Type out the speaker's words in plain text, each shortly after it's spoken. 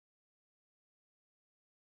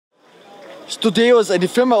Stodeus, eine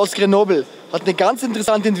Firma aus Grenoble, hat eine ganz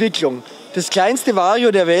interessante Entwicklung. Das kleinste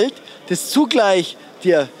Vario der Welt, das zugleich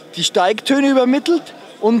die Steigtöne übermittelt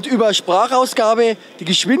und über Sprachausgabe die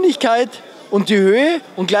Geschwindigkeit und die Höhe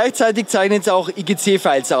und gleichzeitig zeichnet es auch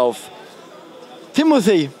IGC-Files auf.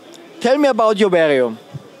 Timothee, tell me about your Vario.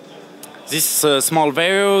 This small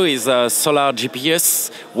Vario is a solar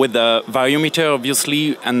GPS with a variometer,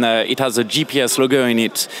 obviously, and it has a GPS logo in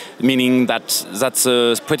it, meaning that that's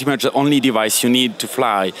pretty much the only device you need to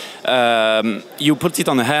fly. You put it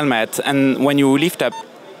on a helmet, and when you lift up,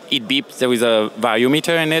 it beeps. There is a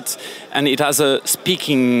variometer in it, and it has a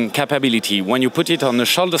speaking capability. When you put it on the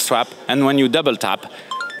shoulder strap, and when you double tap,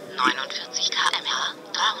 49 km/h,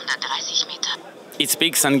 330 Meter. It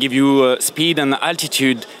speaks and gives you speed and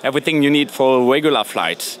altitude, everything you need for a regular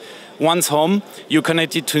flight. Once home, you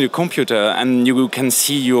connect it to the computer and you can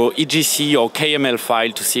see your EGC or KML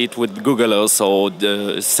file to see it with Google Earth or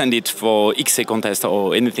send it for XA contest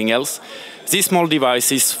or anything else. This small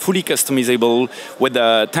device is fully customizable with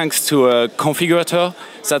thanks to a configurator.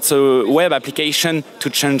 That's a web application to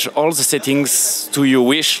change all the settings to your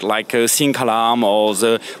wish, like a sync alarm or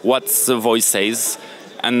what the voice says.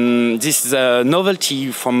 And this is a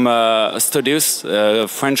novelty from Stodeus, a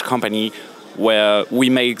French company, where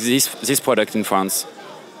we make this product in France.